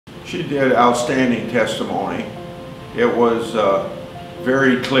She did outstanding testimony. It was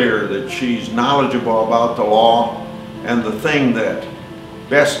very clear that she's knowledgeable about the law, and the thing that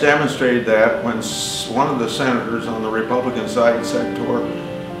best demonstrated that when one of the senators on the Republican side said to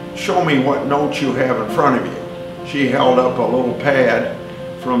her, "Show me what notes you have in front of you." She held up a little pad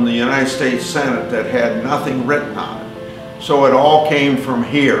from the United States Senate that had nothing written on it. So it all came from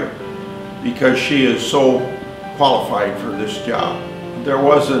here because she is so qualified for this job. There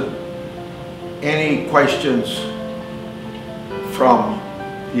wasn't any questions from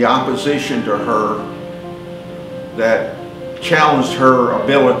the opposition to her that challenged her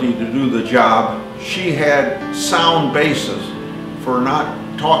ability to do the job. She had sound basis for not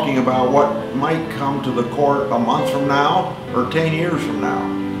talking about what might come to the court a month from now or 10 years from now,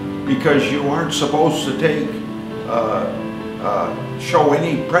 because you aren't supposed to show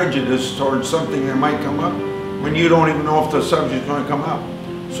any prejudice towards something that might come up when you don't even know if the subject's going to come up.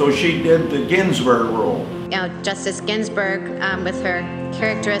 So she did the Ginsburg rule. Justice Ginsburg, with her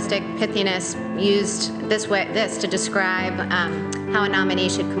characteristic pithiness, used this to describe how a nominee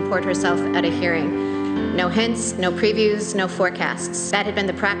should comport herself at a hearing. No hints, no previews, no forecasts. That had been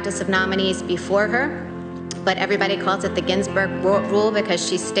the practice of nominees before her, but everybody calls it the Ginsburg rule because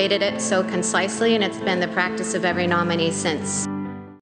she stated it so concisely, and it's been the practice of every nominee since.